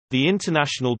The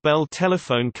International Bell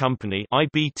Telephone Company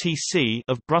 (IBTC)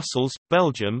 of Brussels,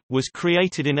 Belgium, was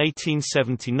created in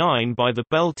 1879 by the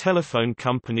Bell Telephone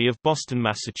Company of Boston,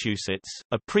 Massachusetts,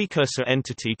 a precursor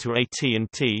entity to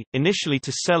AT&T, initially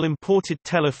to sell imported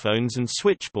telephones and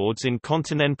switchboards in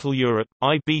continental Europe.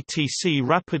 IBTC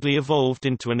rapidly evolved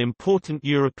into an important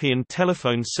European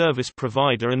telephone service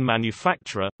provider and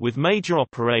manufacturer, with major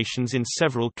operations in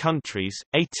several countries.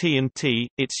 AT&T,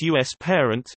 its U.S.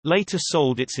 parent, later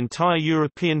sold its entire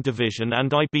European division and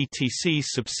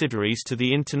IBTC's subsidiaries to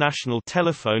the International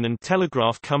Telephone and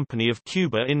Telegraph Company of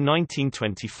Cuba in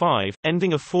 1925,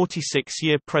 ending a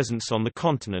 46-year presence on the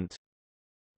continent.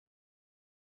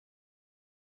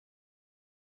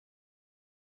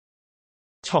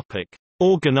 Topic: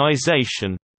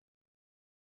 Organization.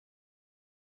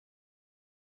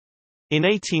 In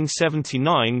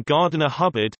 1879, Gardiner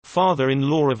Hubbard,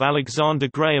 father-in-law of Alexander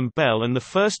Graham Bell and the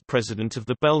first president of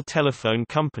the Bell Telephone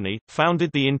Company, founded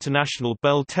the International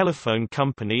Bell Telephone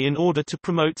Company in order to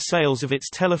promote sales of its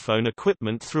telephone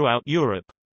equipment throughout Europe.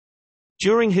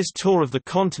 During his tour of the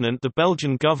continent, the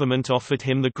Belgian government offered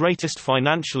him the greatest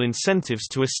financial incentives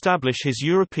to establish his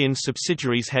European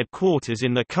subsidiaries' headquarters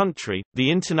in the country.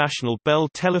 The International Bell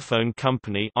Telephone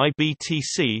Company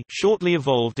 (IBTC) shortly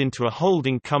evolved into a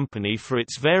holding company for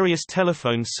its various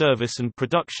telephone service and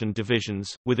production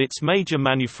divisions, with its major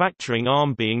manufacturing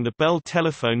arm being the Bell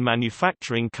Telephone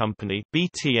Manufacturing Company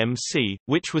 (BTMC),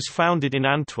 which was founded in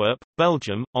Antwerp,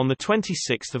 Belgium, on the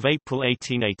 26th of April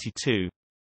 1882.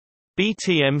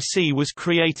 BTMC was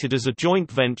created as a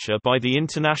joint venture by the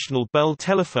International Bell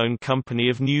Telephone Company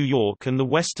of New York and the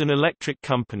Western Electric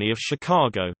Company of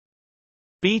Chicago.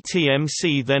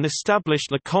 BTMC then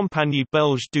established La Compagnie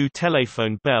Belge du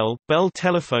Téléphone Bell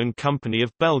Telephone Company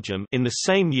of Belgium in the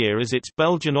same year as its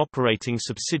Belgian operating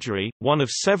subsidiary, one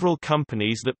of several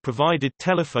companies that provided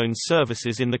telephone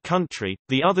services in the country,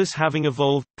 the others having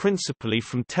evolved principally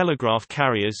from telegraph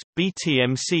carriers.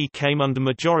 BTMC came under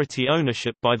majority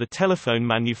ownership by the telephone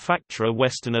manufacturer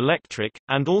Western Electric,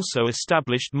 and also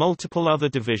established multiple other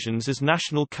divisions as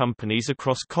national companies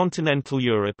across continental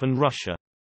Europe and Russia.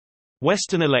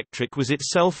 Western Electric was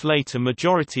itself later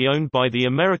majority owned by the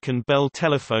American Bell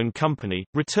Telephone Company,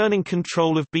 returning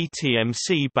control of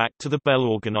BTMC back to the Bell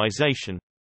organization.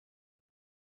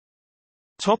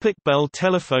 Bell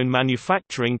Telephone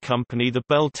Manufacturing Company. The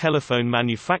Bell Telephone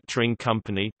Manufacturing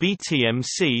Company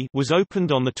 (BTMC) was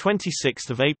opened on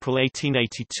 26 April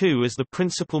 1882 as the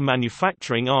principal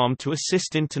manufacturing arm to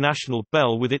assist International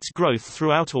Bell with its growth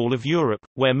throughout all of Europe,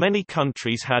 where many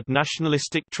countries had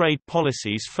nationalistic trade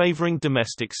policies favoring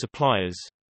domestic suppliers.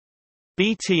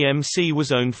 BTMC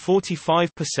was owned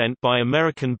 45% by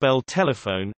American Bell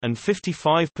Telephone, and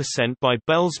 55% by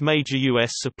Bell's major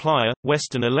U.S. supplier,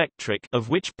 Western Electric, of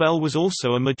which Bell was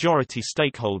also a majority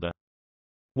stakeholder.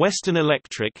 Western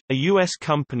Electric, a U.S.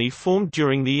 company formed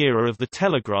during the era of the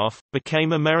telegraph,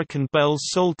 became American Bell's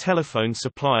sole telephone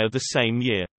supplier the same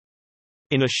year.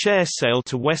 In a share sale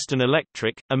to Western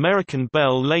Electric, American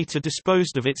Bell later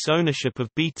disposed of its ownership of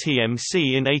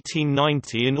BTMC in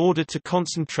 1890 in order to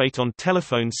concentrate on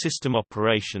telephone system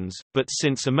operations, but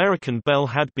since American Bell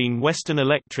had been Western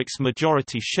Electric's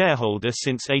majority shareholder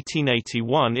since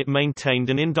 1881, it maintained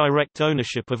an indirect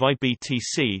ownership of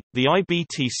IBTC. The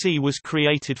IBTC was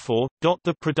created for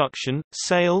the production,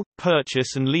 sale,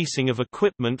 purchase and leasing of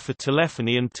equipment for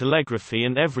telephony and telegraphy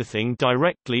and everything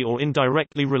directly or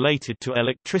indirectly related to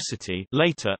electricity.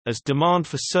 Later, as demand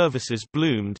for services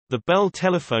bloomed, the Bell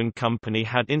Telephone Company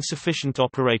had insufficient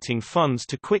operating funds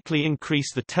to quickly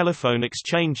increase the telephone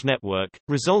exchange network,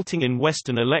 resulting in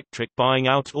Western Electric buying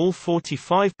out all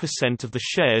 45% of the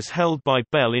shares held by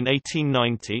Bell in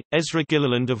 1890. Ezra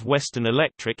Gilliland of Western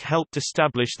Electric helped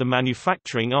establish the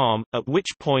manufacturing arm, at which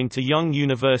point a young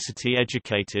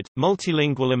university-educated,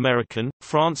 multilingual American,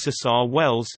 Francis R.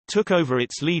 Wells, took over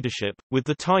its leadership, with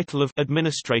the title of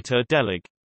Administrateur Délégué.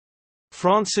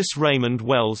 Francis Raymond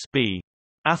Wells b.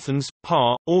 Athens,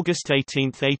 Pa, August 18,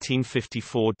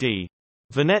 1854 d.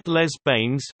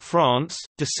 Vernet-les-Bains, France,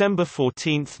 December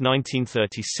 14,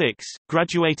 1936,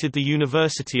 graduated the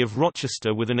University of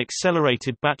Rochester with an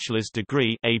accelerated bachelor's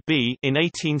degree (AB) in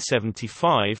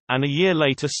 1875, and a year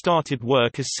later started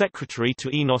work as secretary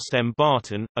to Enos M.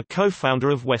 Barton, a co-founder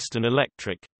of Western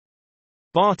Electric.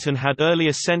 Barton had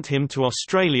earlier sent him to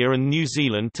Australia and New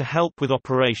Zealand to help with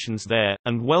operations there,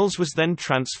 and Wells was then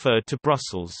transferred to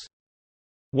Brussels.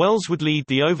 Wells would lead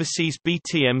the overseas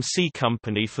BTMC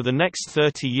company for the next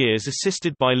 30 years,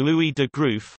 assisted by Louis de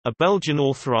Groef, a Belgian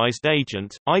authorized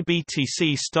agent.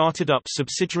 IBTC started up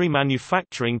subsidiary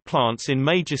manufacturing plants in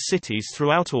major cities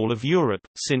throughout all of Europe,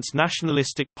 since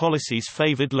nationalistic policies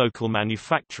favored local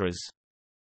manufacturers.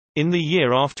 In the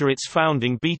year after its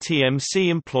founding, BTMC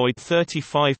employed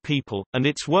 35 people, and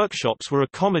its workshops were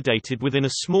accommodated within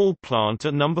a small plant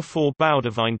at No. 4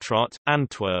 Boudewijnstraat,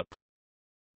 Antwerp.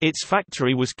 Its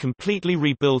factory was completely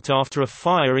rebuilt after a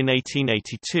fire in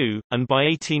 1882, and by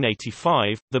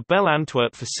 1885, the Bell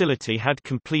Antwerp facility had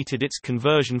completed its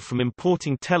conversion from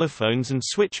importing telephones and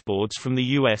switchboards from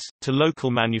the US, to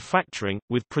local manufacturing,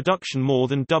 with production more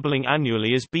than doubling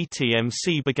annually as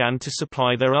BTMC began to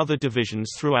supply their other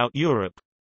divisions throughout Europe.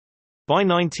 By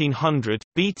 1900,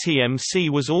 BTMC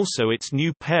was also its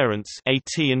new parent's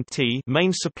AT&T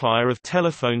main supplier of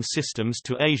telephone systems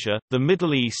to Asia, the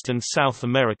Middle East and South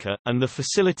America, and the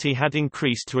facility had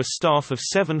increased to a staff of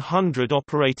 700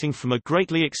 operating from a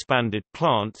greatly expanded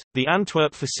plant. The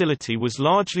Antwerp facility was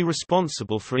largely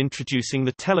responsible for introducing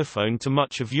the telephone to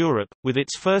much of Europe, with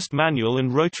its first manual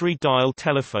and rotary dial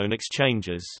telephone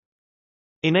exchanges.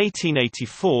 In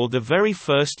 1884, the very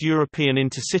first European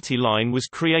intercity line was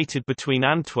created between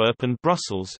Antwerp and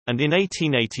Brussels, and in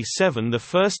 1887 the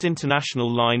first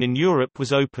international line in Europe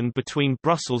was opened between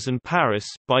Brussels and Paris.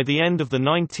 By the end of the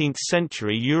 19th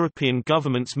century, European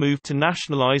governments moved to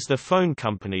nationalize their phone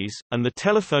companies, and the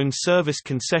telephone service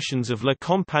concessions of La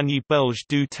Compagnie Belge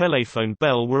du Téléphone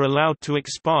Bell were allowed to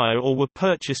expire or were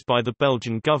purchased by the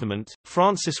Belgian government.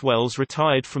 Francis Wells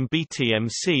retired from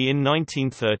BTMC in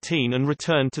 1913 and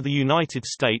returned to the United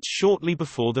States shortly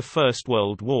before the First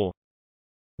World War.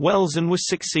 Wells was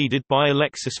succeeded by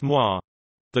Alexis Moir.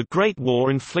 The Great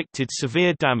War inflicted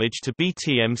severe damage to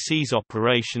BTMC's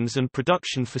operations and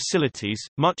production facilities,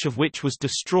 much of which was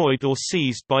destroyed or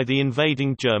seized by the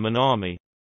invading German army.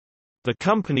 The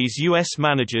company's U.S.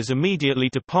 managers immediately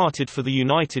departed for the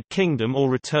United Kingdom or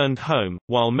returned home,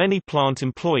 while many plant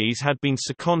employees had been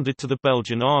seconded to the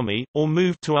Belgian army, or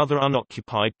moved to other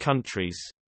unoccupied countries.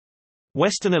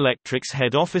 Western Electric's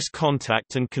head office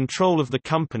contact and control of the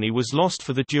company was lost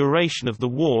for the duration of the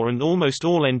war, and almost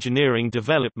all engineering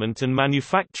development and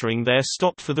manufacturing there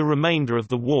stopped for the remainder of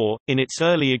the war. In its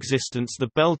early existence, the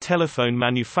Bell Telephone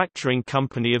Manufacturing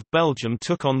Company of Belgium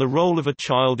took on the role of a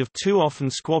child of two often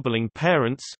squabbling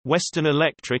parents, Western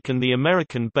Electric and the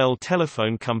American Bell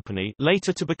Telephone Company,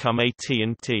 later to become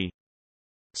AT&T.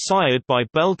 Sired by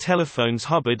Bell Telephone's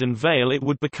Hubbard and Vail, it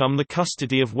would become the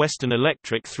custody of Western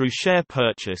Electric through share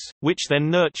purchase, which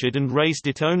then nurtured and raised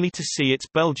it only to see its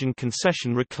Belgian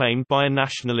concession reclaimed by a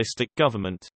nationalistic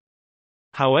government.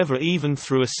 However, even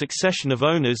through a succession of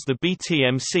owners, the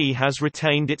BTMC has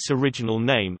retained its original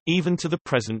name, even to the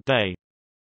present day.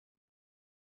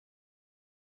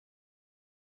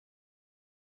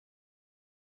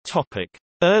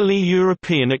 Early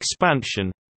European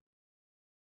expansion.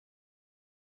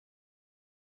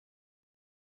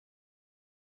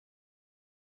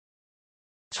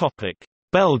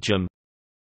 Belgium.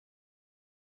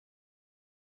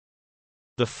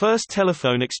 The first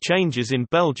telephone exchanges in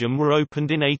Belgium were opened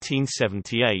in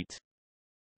 1878.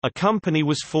 A company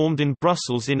was formed in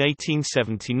Brussels in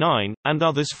 1879, and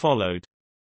others followed.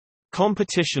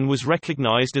 Competition was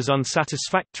recognized as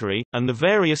unsatisfactory, and the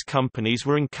various companies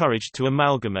were encouraged to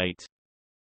amalgamate.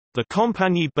 The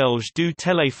Compagnie Belge du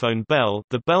Téléphone Bell,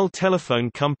 the Bell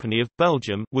Telephone Company of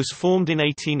Belgium, was formed in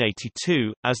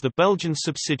 1882, as the Belgian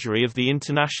subsidiary of the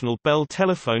International Bell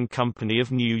Telephone Company of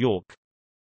New York.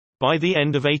 By the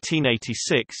end of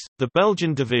 1886, the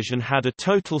Belgian division had a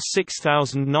total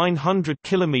 6,900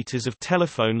 kilometers of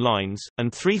telephone lines,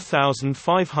 and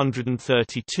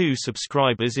 3,532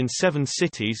 subscribers in 7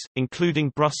 cities,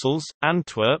 including Brussels,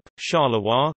 Antwerp,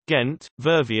 Charleroi, Ghent,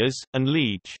 Verviers, and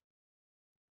Liège.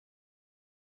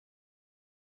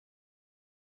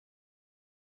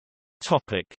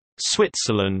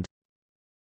 Switzerland.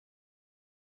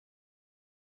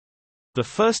 The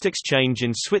first exchange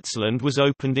in Switzerland was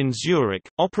opened in Zurich,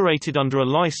 operated under a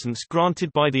license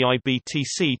granted by the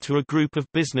IBTC to a group of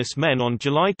businessmen on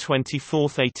July 24,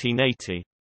 1880.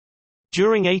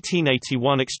 During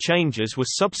 1881, exchanges were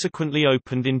subsequently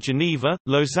opened in Geneva,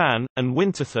 Lausanne, and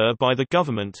Winterthur by the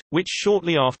government, which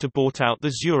shortly after bought out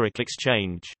the Zurich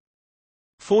exchange.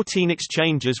 14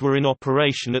 exchanges were in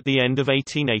operation at the end of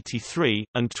 1883,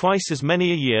 and twice as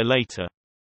many a year later.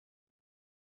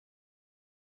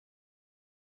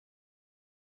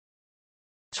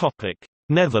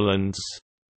 Netherlands.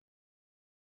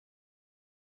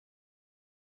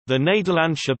 The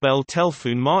Nederlandse Bel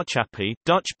Telefoon Maatschappij,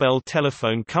 Dutch Bell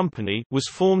Telephone Company, was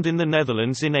formed in the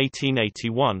Netherlands in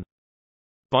 1881.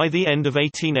 By the end of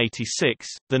 1886,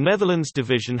 the Netherlands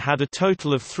division had a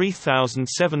total of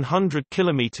 3,700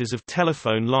 kilometers of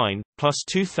telephone line, plus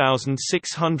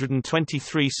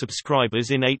 2,623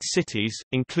 subscribers in 8 cities,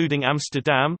 including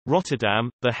Amsterdam, Rotterdam,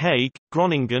 The Hague,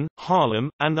 Groningen, Haarlem,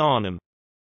 and Arnhem.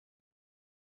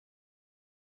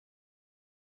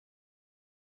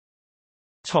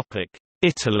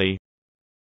 Italy.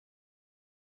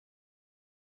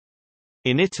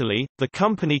 In Italy, the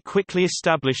company quickly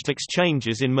established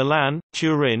exchanges in Milan,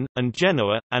 Turin, and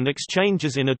Genoa, and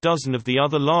exchanges in a dozen of the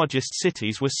other largest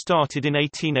cities were started in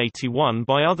 1881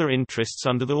 by other interests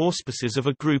under the auspices of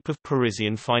a group of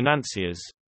Parisian financiers.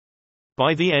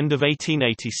 By the end of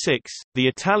 1886, the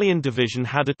Italian division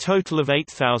had a total of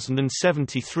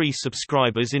 8,073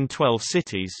 subscribers in 12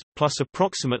 cities, plus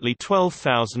approximately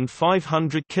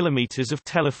 12,500 kilometers of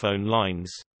telephone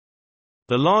lines.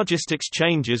 The largest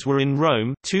exchanges were in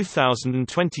Rome,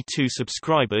 2,022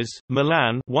 subscribers,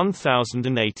 Milan,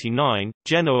 1,089,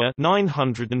 Genoa,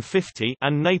 950,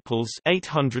 and Naples,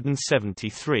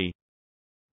 873.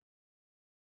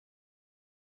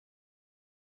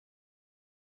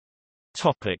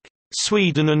 Topic: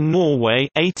 Sweden and Norway,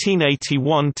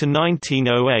 1881 to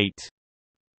 1908.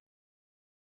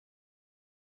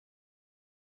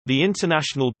 The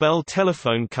International Bell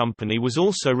Telephone Company was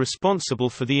also responsible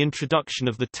for the introduction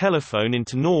of the telephone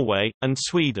into Norway, and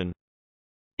Sweden.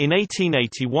 In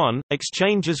 1881,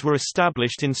 exchanges were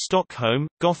established in Stockholm,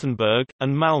 Gothenburg,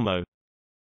 and Malmö.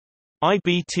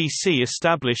 IBTC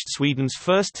established Sweden's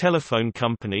first telephone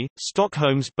company,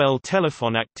 Stockholm's Bell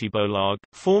Telefonaktiebolag,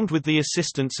 formed with the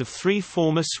assistance of 3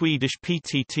 former Swedish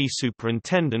PTT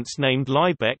superintendents named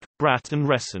Liebeck, Bratt and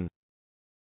Resson.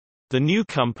 The new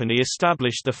company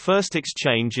established the first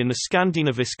exchange in the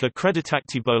Skandinaviska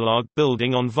Kreditaktiebolag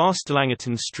building on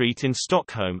Vasterlangetan Street in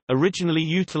Stockholm, originally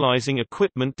utilizing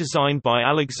equipment designed by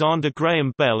Alexander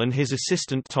Graham Bell and his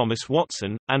assistant Thomas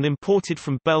Watson, and imported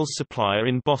from Bell's supplier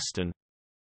in Boston.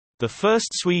 The first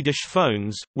Swedish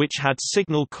phones, which had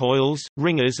signal coils,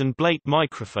 ringers and Blake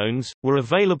microphones, were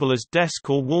available as desk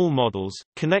or wall models,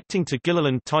 connecting to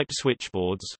Gilliland-type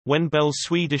switchboards. When Bell's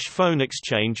Swedish Phone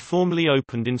Exchange formally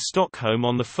opened in Stockholm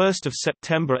on 1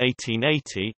 September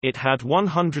 1880, it had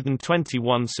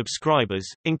 121 subscribers,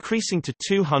 increasing to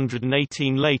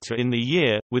 218 later in the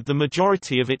year, with the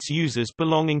majority of its users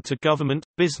belonging to government,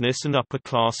 business and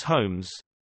upper-class homes.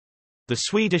 The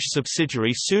Swedish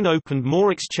subsidiary soon opened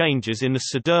more exchanges in the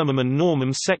Södermalm and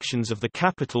Norrmalm sections of the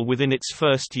capital within its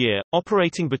first year,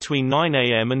 operating between 9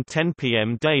 a.m. and 10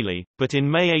 p.m. daily, but in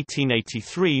May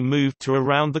 1883 moved to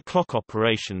around-the-clock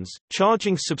operations,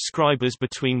 charging subscribers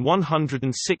between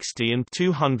 160 and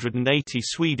 280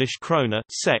 Swedish krona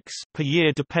per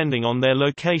year depending on their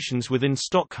locations within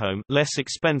Stockholm, less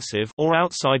expensive, or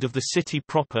outside of the city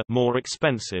proper, more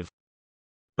expensive.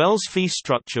 Bell's fee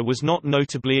structure was not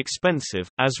notably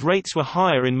expensive, as rates were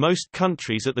higher in most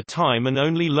countries at the time and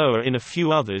only lower in a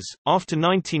few others. After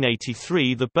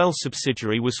 1983, the Bell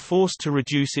subsidiary was forced to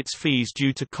reduce its fees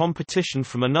due to competition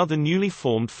from another newly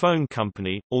formed phone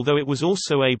company, although it was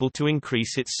also able to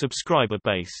increase its subscriber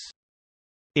base.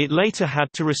 It later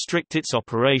had to restrict its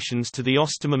operations to the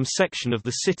Östermalm section of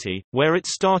the city, where it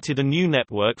started a new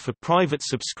network for private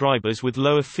subscribers with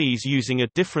lower fees using a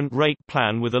different rate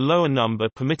plan with a lower number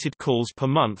permitted calls per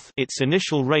month. Its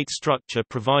initial rate structure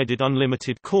provided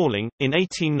unlimited calling. In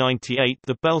 1898,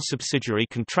 the Bell subsidiary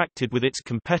contracted with its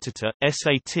competitor,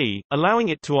 SAT, allowing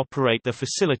it to operate their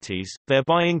facilities,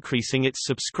 thereby increasing its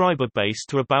subscriber base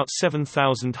to about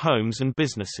 7,000 homes and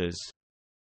businesses.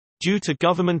 Due to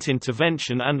government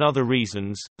intervention and other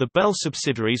reasons, the Bell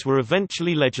subsidiaries were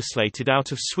eventually legislated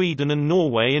out of Sweden and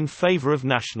Norway in favor of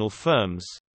national firms.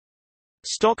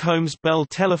 Stockholm's Bell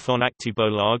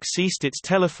Telefonaktiebolag ceased its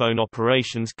telephone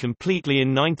operations completely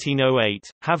in 1908,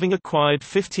 having acquired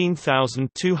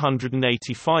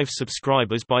 15,285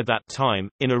 subscribers by that time,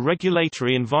 in a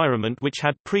regulatory environment which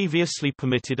had previously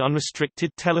permitted unrestricted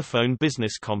telephone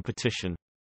business competition.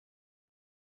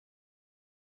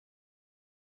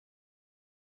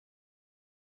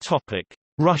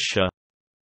 Russia.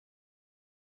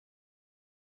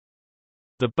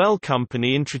 The Bell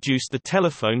Company introduced the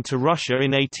telephone to Russia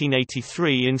in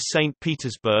 1883 in St.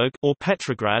 Petersburg or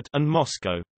Petrograd and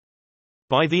Moscow.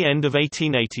 By the end of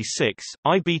 1886,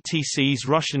 IBTC's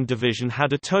Russian division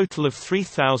had a total of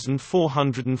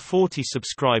 3,440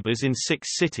 subscribers in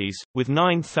 6 cities, with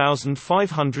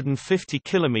 9,550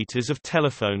 kilometers of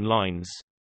telephone lines.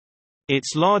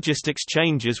 Its largest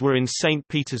exchanges were in St.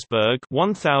 Petersburg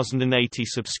 1,080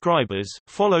 subscribers,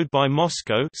 followed by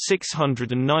Moscow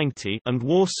 690 and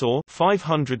Warsaw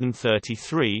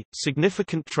 533.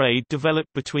 Significant trade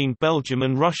developed between Belgium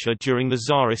and Russia during the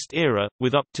Tsarist era,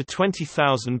 with up to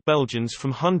 20,000 Belgians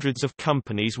from hundreds of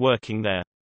companies working there.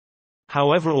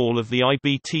 However, all of the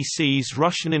IBTC's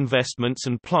Russian investments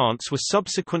and plants were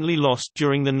subsequently lost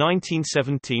during the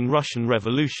 1917 Russian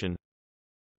Revolution.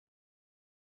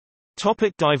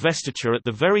 Divestiture. At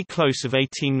the very close of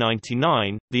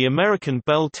 1899, the American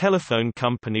Bell Telephone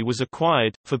Company was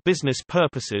acquired, for business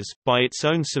purposes, by its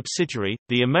own subsidiary,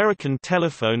 the American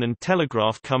Telephone and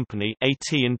Telegraph Company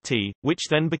 (AT&T), which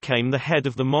then became the head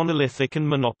of the monolithic and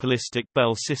monopolistic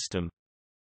Bell system.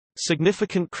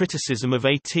 Significant criticism of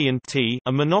AT&T,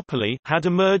 a monopoly, had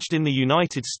emerged in the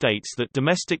United States that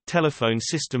domestic telephone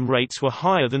system rates were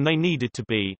higher than they needed to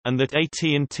be, and that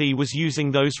AT&T was using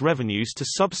those revenues to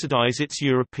subsidize its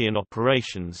European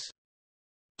operations.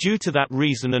 Due to that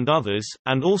reason and others,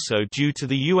 and also due to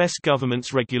the U.S.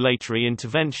 government's regulatory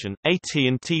intervention,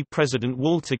 AT&T President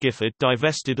Walter Gifford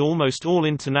divested almost all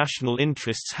international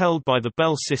interests held by the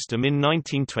Bell system in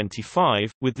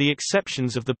 1925, with the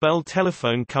exceptions of the Bell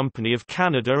Telephone Company of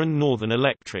Canada and Northern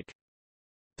Electric.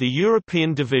 The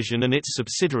European division and its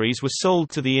subsidiaries were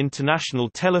sold to the International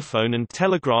Telephone and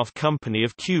Telegraph Company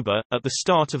of Cuba, at the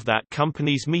start of that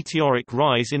company's meteoric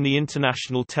rise in the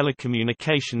international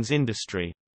telecommunications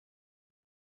industry.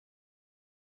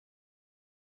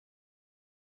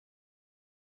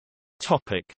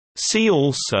 See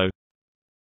also: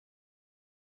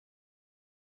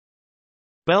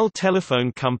 Bell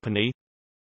Telephone Company,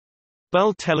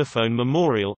 Bell Telephone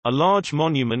Memorial, a large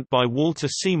monument by Walter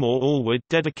Seymour Allwood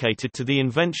dedicated to the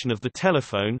invention of the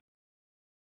telephone.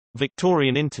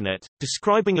 Victorian Internet,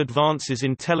 describing advances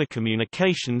in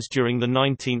telecommunications during the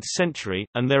 19th century,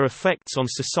 and their effects on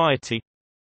society.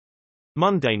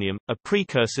 Mundaneum, a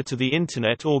precursor to the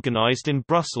Internet organized in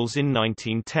Brussels in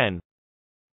 1910.